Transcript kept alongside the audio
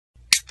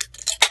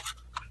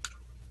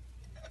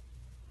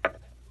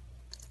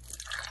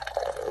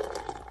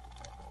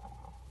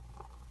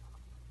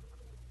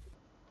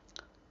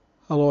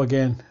Hello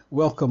again,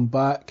 welcome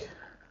back.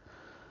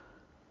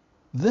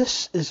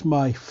 This is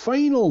my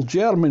final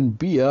German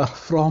beer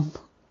from,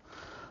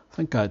 I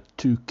think I had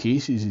 2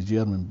 cases of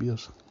German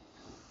beers.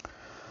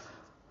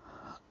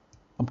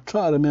 I'm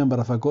trying to remember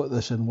if I got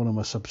this in one of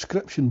my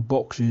subscription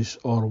boxes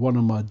or one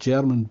of my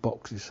German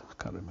boxes. I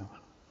can't remember.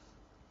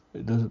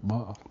 It doesn't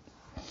matter.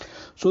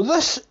 So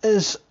this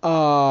is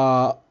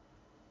a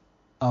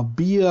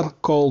beer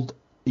called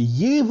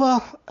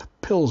Jever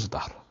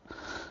Pilsener.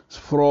 It's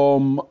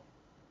from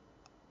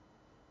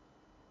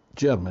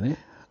Germany,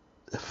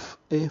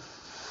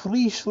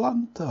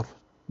 Friesland or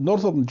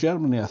northern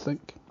Germany, I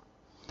think.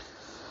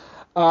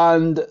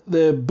 And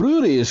the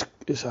brewery is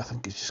I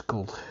think it's just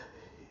called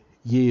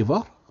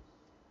Jever.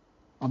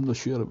 I'm not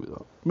sure about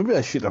that. Maybe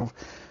I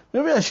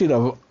should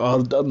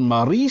have done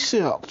my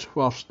research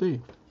first.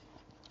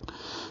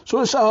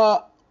 So it's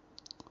a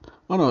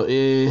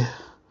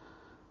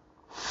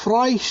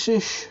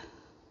Friesisches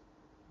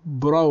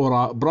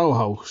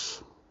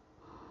Brauhaus.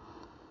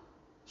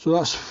 So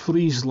that's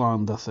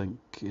Friesland, I think.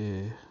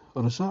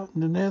 Or is that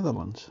in the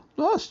Netherlands?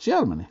 No, that's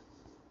Germany.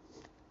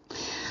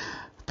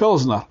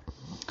 Pilsner.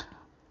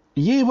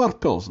 Jever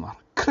Pilsner.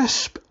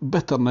 Crisp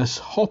bitterness,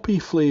 hoppy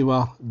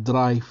flavour,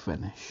 dry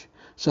finish.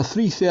 It's a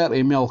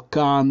 330ml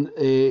can.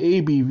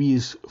 ABV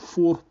is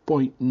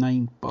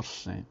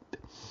 4.9%.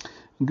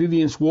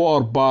 Ingredients: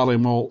 water, barley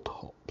malt,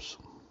 hops.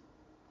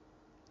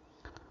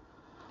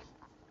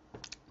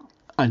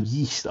 And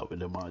yeast, I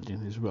would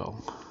imagine, as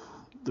well.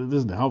 It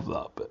doesn't have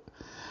that, but...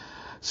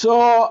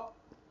 So,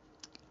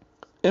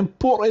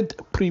 imported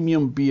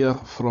premium beer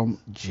from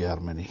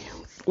Germany.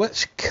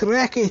 Let's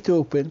crack it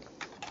open,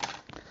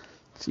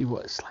 see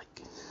what it's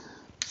like.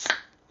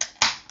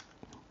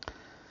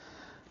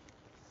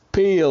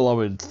 Pale, I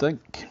would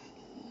think.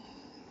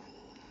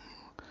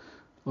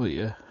 Oh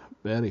yeah,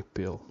 very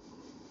pale.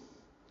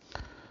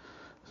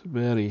 It's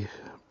very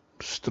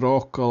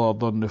straw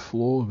coloured on the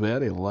flow,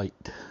 very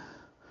light.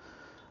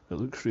 It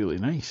looks really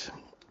nice.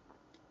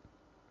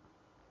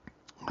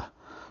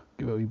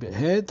 Give it a wee bit of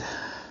head.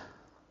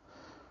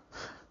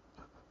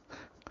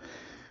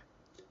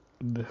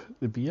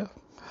 The beer.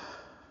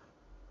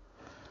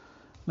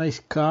 Nice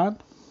can,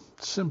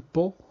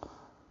 simple.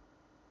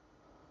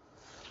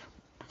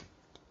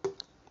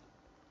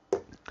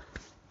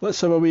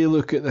 Let's have a wee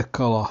look at the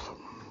colour.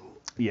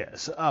 Yeah,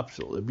 it's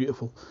absolutely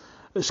beautiful.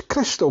 It's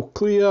crystal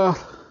clear.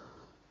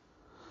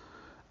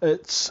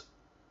 It's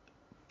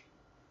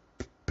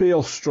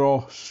pale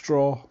straw.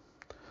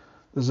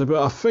 There's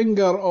about a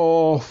finger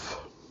of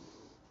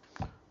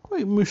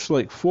quite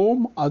mousse-like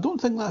foam. I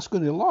don't think that's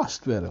going to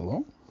last very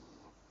long.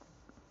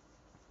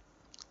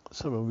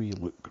 Let's have a wee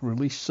look.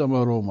 Release some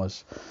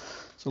aromas.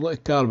 There's a lot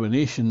of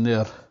carbonation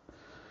there.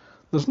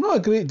 There's not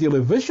a great deal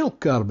of visual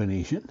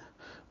carbonation,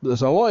 but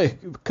there's a lot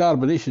of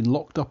carbonation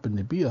locked up in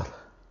the beer.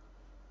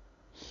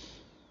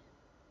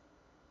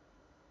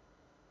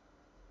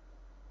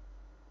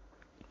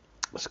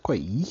 It's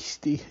quite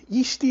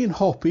yeasty and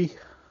hoppy,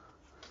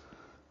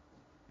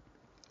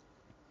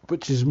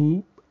 which is,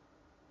 you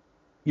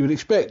would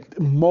expect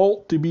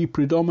malt to be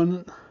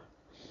predominant,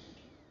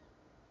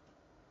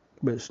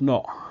 but it's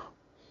not.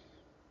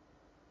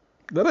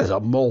 There is a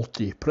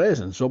malty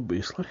presence,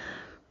 obviously.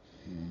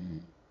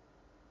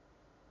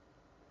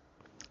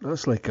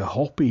 That's like a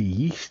hoppy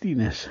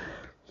yeastiness,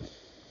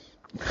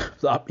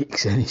 if that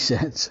makes any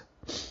sense.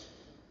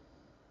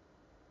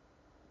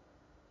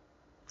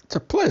 It's a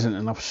pleasant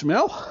enough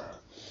smell.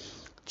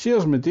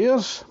 Cheers, my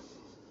dears.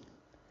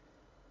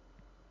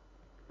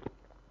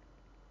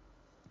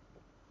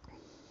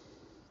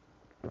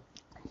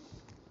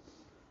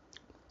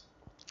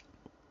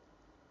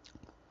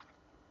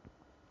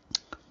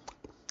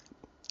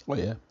 Oh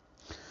yeah,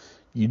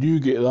 you do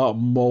get that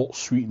malt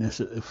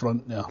sweetness at the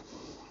front there.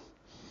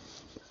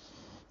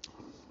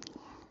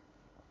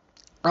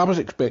 I was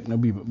expecting a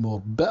wee bit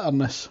more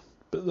bitterness,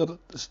 but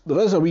there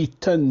is a wee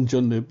tinge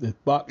on the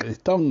back of the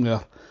tongue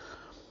there.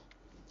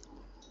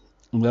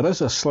 And there is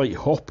a slight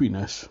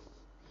hoppiness.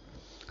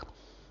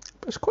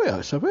 But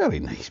it's a very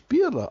nice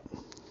beer, that.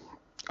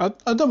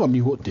 I never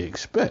knew what to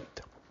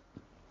expect.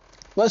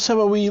 Let's have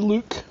a wee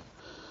look,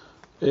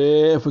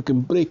 if we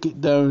can break it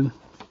down.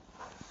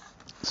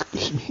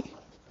 Excuse me.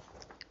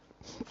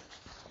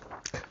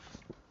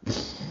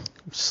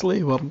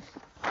 Slavering.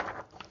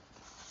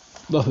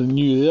 Nothing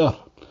new there.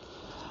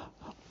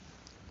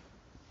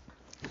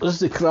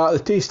 This is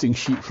the tasting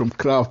sheet from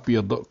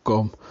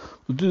craftbeer.com.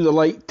 We'll do the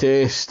light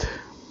test.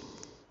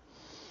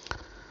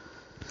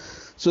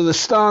 So the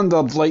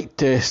standard light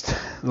test,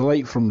 the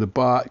light from the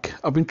back.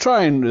 I've been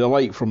trying the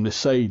light from the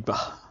side, but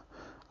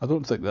I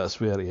don't think that's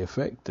very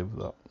effective.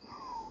 That.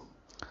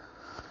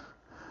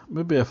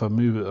 Maybe if I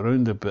move it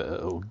around a bit,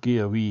 it'll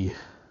give an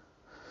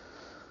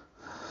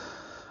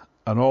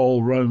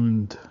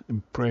all-round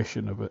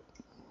impression of it.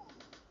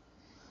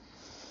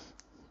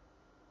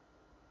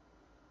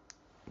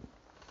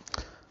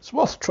 It's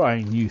worth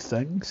trying new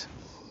things.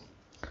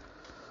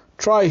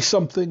 Try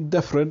something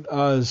different,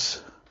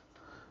 as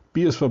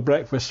Beers for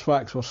Breakfast,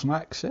 Facts for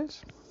Snacks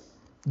says.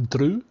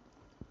 Drew.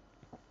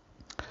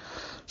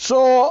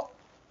 So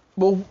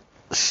we'll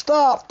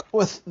start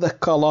with the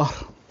colour,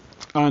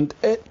 and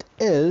it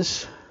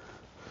is,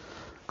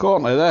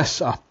 according to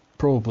this,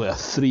 probably a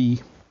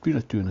 3, between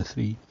a 2 and a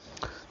 3.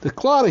 The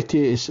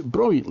clarity is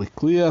brilliantly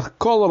clear.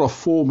 Colour of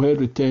foam head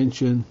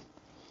retention,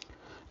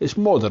 it's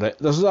moderate.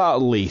 There's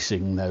that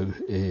lacing now.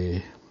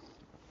 The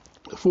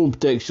foam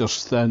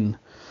texture's thin.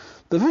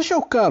 The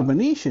visual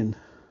carbonation,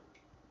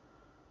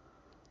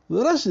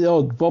 there is the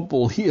odd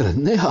bubble here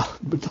and there,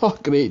 but not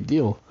a great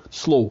deal.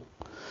 Slow.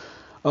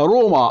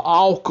 Aroma,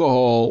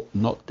 alcohol,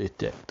 not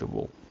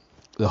detectable.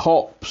 The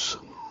hops,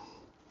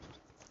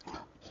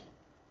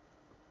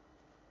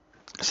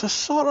 it's a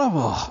sort of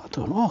I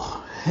don't know,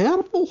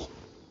 herbal?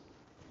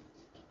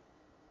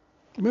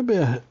 Maybe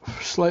a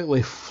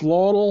slightly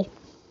floral.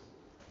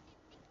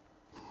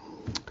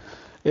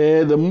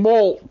 The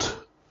malt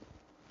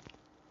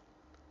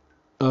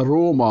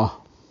aroma,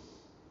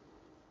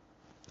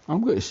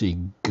 I'm going to say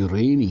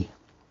grainy.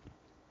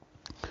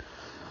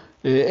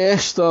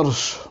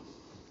 Esters,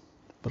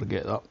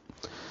 forget that.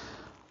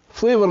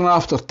 Flavour and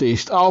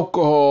aftertaste,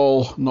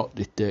 alcohol, not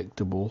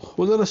detectable.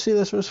 What did I say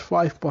this was?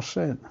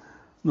 5%?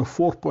 No,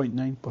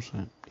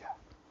 4.9%. Yeah.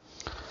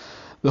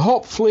 The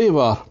hop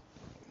flavour,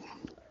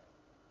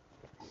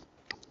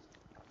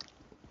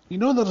 you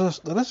know,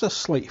 there is a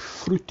slight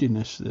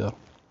fruitiness there.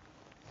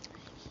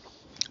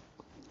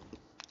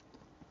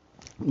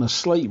 And a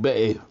slight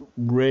bit of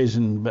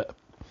resin, that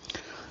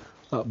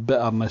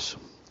bitterness,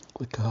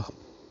 like a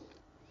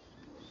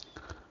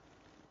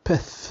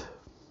pith.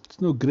 It's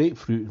no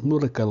grapefruit, it's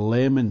more like a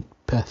lemon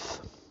pith.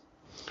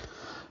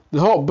 The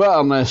hop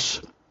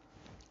bitterness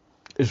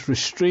is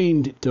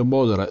restrained to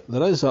moderate.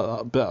 There is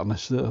that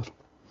bitterness there.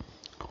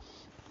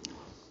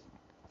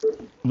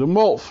 The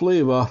malt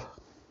flavour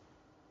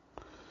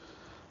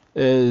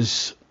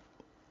is,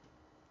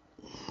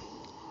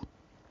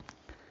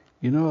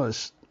 you know,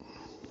 it's,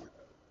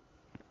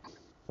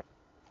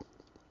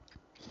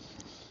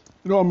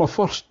 you know, on my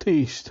first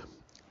taste,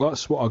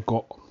 that's what I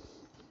got,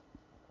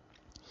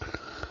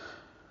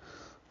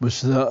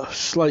 was that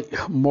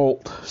slight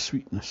malt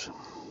sweetness.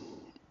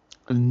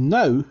 And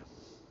now,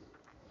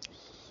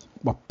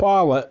 my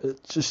palate,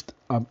 it's just,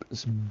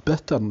 it's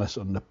bitterness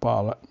on the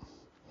palate.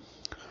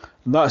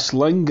 And that's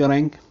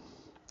lingering,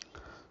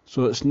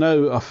 so it's now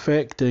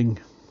affecting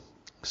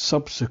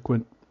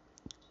subsequent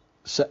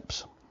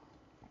sips.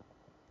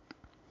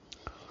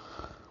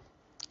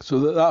 So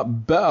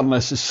that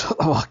bitterness is sort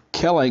of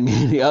killing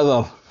any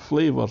other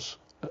flavours,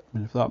 I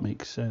mean, if that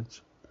makes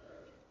sense.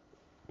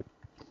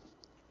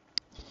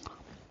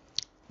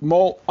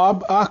 Malt,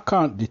 I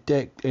can't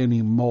detect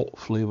any malt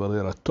flavour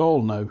there at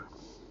all now.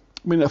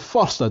 I mean, at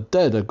first I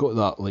did, I got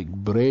that like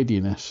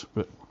breadiness,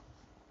 but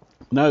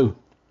now.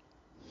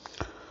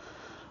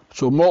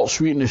 So malt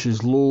sweetness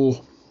is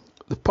low.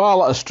 The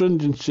palate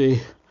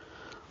astringency,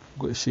 I'm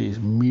going to say, is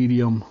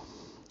medium.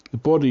 The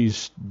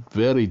body's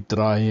very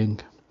drying.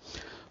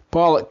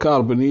 Palate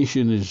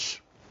carbonation is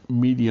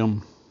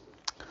medium.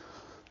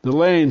 The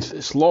length,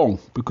 it's long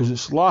because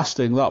it's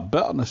lasting. That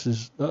bitterness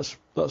is, that's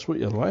what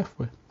you're left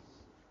with.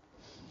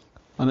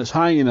 And it's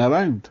hanging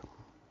around.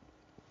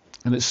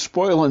 And it's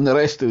spoiling the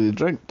rest of the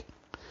drink.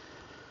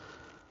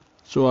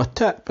 So a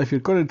tip, if you're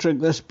going to drink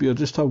this beer,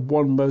 just have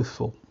one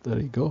mouthful. There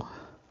you go.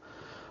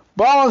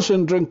 Balance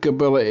and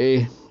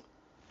drinkability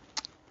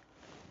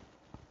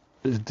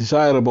is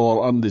desirable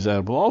or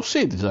undesirable. I'll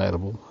say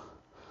desirable.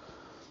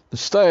 The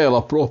style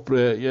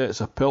appropriate, yeah,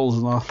 it's a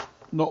Pilsner,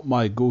 not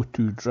my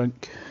go-to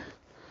drink.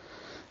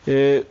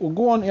 We'll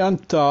go on to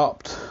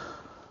Untapped.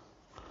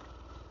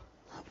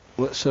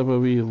 Let's have a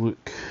wee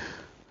look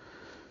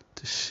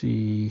to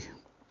see.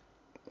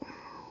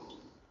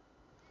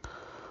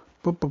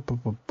 There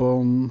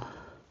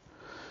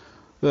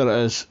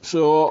it is.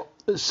 So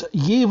it's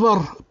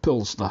Jever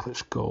Pilsener,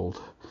 it's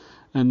called,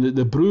 and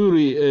the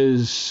brewery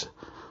is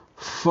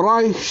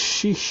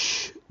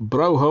Friesisches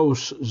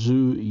Brauhaus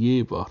zu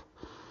Jever.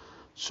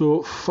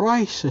 So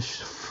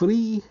Friesisch,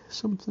 free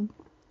something,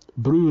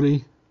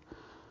 brewery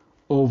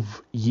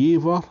of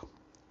Jever.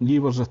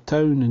 Jever's a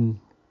town in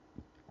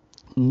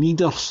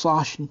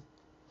Niedersachsen.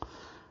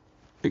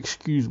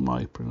 Excuse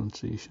my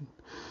pronunciation.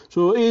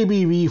 So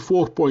ABV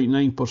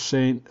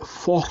 4.9%,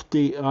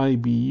 40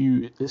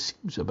 IBU. It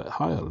seems a bit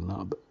higher than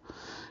that, but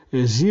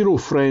 0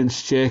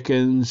 French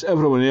check-ins.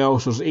 Everyone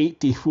else is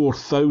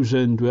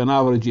 84,000 with an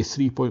average of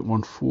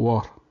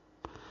 3.14.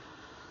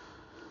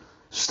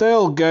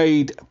 Style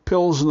guide,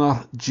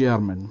 Pilsner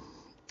German.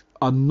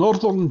 A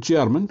northern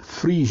German,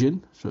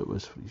 Friesian, so it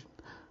was Friesian.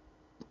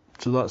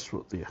 So that's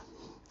what the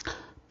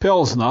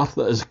Pilsner,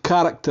 that is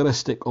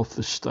characteristic of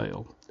the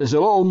style. It's a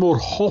little more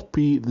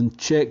hoppy than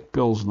Czech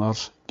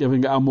Pilsners,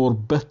 giving it a more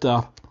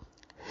bitter,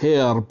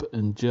 herb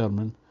in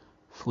German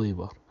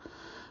flavour.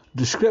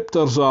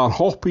 Descriptors are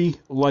hoppy,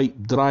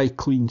 light, dry,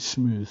 clean,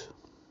 smooth.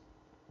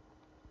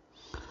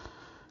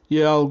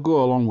 Yeah, I'll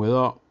go along with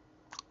that.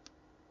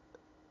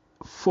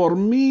 For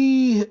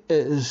me,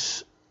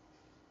 it's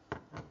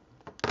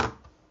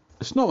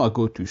not my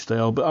go-to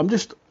style, but I'm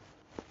just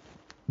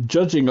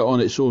judging it on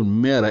its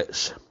own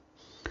merits.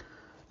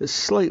 It's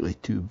slightly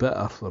too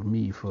bitter for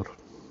me.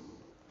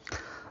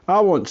 I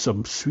want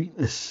some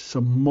sweetness,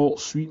 some malt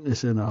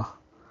sweetness in a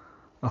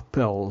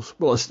Pils.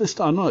 Well, it's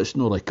just, I know it's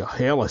not like a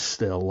Helles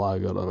style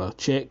lager or a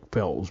Czech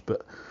Pils,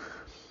 but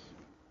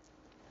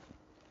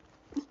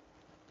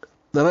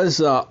there is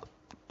that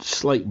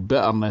slight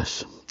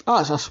bitterness.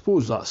 I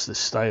suppose that's the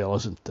style,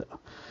 isn't it?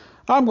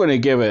 I'll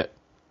give it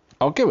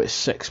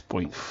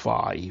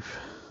 6.5.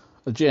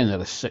 A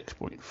generous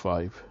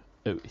 6.5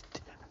 out of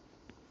 10.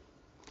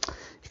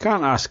 You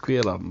can't ask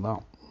fairer than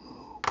that.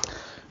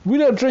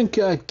 Would I drink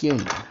it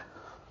again?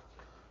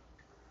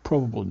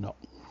 Probably not.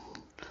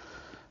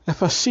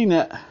 If I seen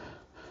it,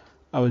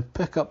 I would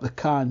pick up the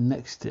can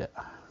next to it.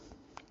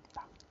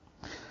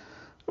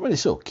 I mean,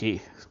 it's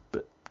okay,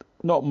 but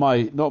not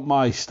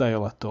my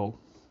style at all.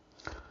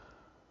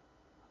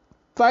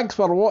 Thanks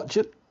for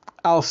watching.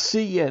 I'll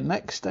see you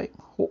next time,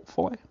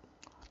 hopefully.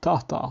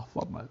 Ta-ta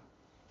for now.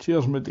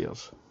 Cheers, my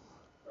dears.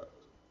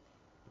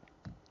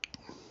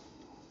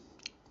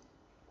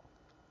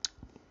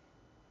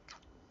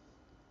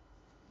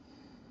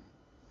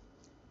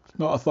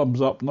 Not a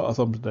thumbs up, not a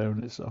thumbs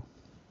down, it's a